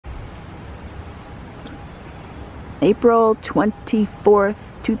April 24th,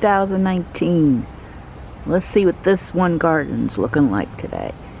 2019. Let's see what this one garden's looking like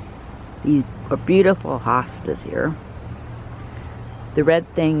today. These are beautiful hostas here. The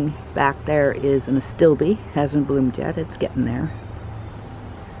red thing back there is an astilbe. Hasn't bloomed yet, it's getting there.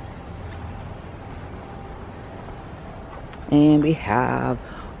 And we have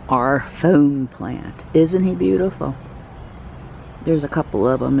our phone plant. Isn't he beautiful? There's a couple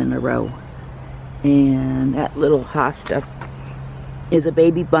of them in a row. And that little hosta is a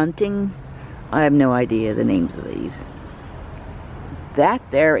baby bunting. I have no idea the names of these. That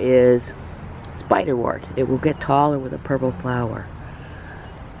there is spiderwort. It will get taller with a purple flower.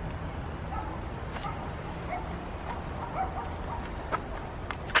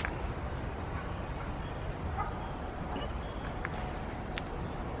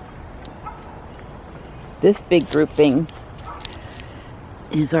 This big grouping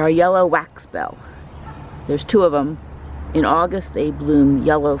is our yellow waxbell. There's two of them. In August they bloom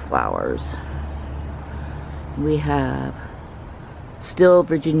yellow flowers. We have still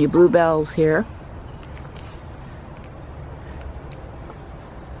Virginia bluebells here.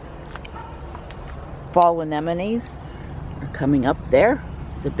 Fall anemones are coming up there.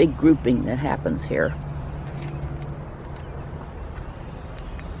 It's a big grouping that happens here.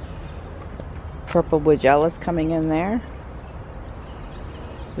 Purple woodgella's coming in there.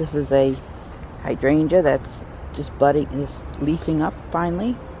 This is a hydrangea that's just budding, is leafing up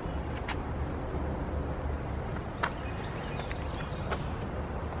finally.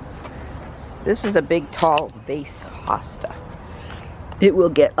 This is a big tall vase hosta. It will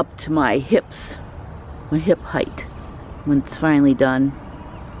get up to my hips, my hip height, when it's finally done.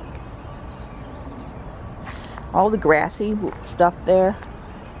 All the grassy stuff there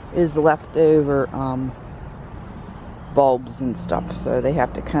is the leftover bulbs and stuff, so they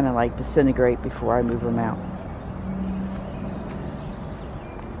have to kind of like disintegrate before I move them out.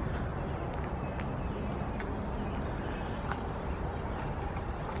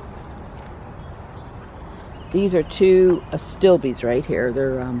 These are two astilbes right here.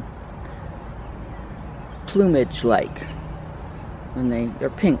 They're plumage-like when they're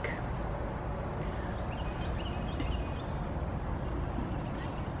pink.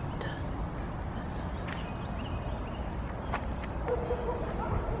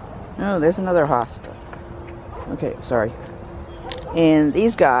 Oh, there's another hosta. Okay, sorry. And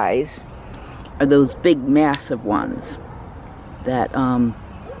these guys are those big, massive ones that,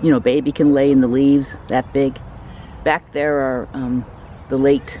 you know, baby can lay in the leaves, that big. Back there are the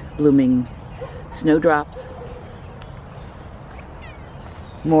late blooming snowdrops.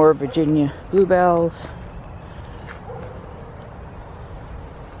 More Virginia bluebells.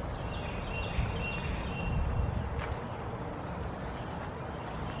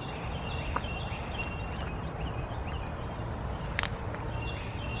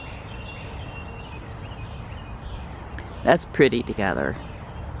 That's pretty together.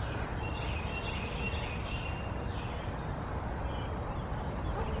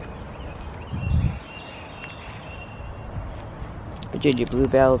 Virginia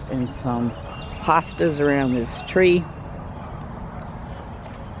bluebells and some hostas around this tree.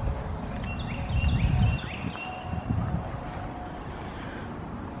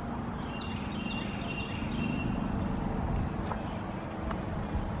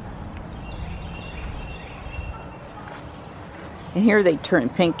 And here they turn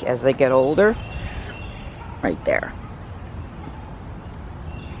pink as they get older. Right there.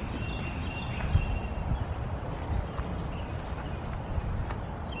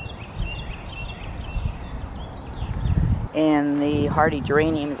 And the hardy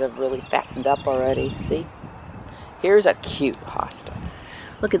geraniums have really fattened up already. See? Here's a cute hosta.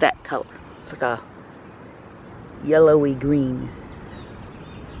 Look at that color. It's like a yellowy green.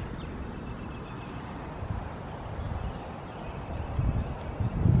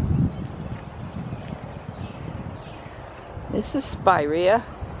 This is spirea.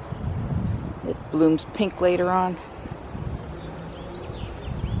 It blooms pink later on.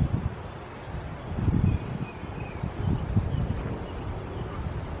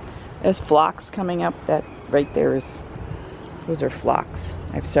 There's phlox coming up. That right there is, those are phlox.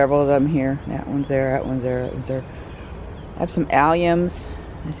 I have several of them here. That one's there, that one's there, that one's there. I have some alliums.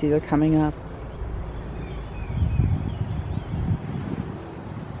 I see they're coming up.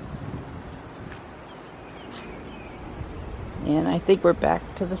 And I think we're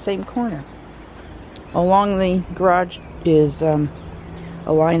back to the same corner. Along the garage is a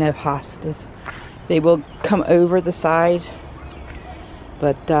line of hostas. They will come over the side,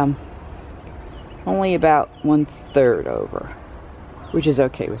 but only about 1/3 over, which is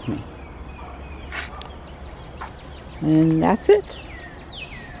okay with me. And that's it.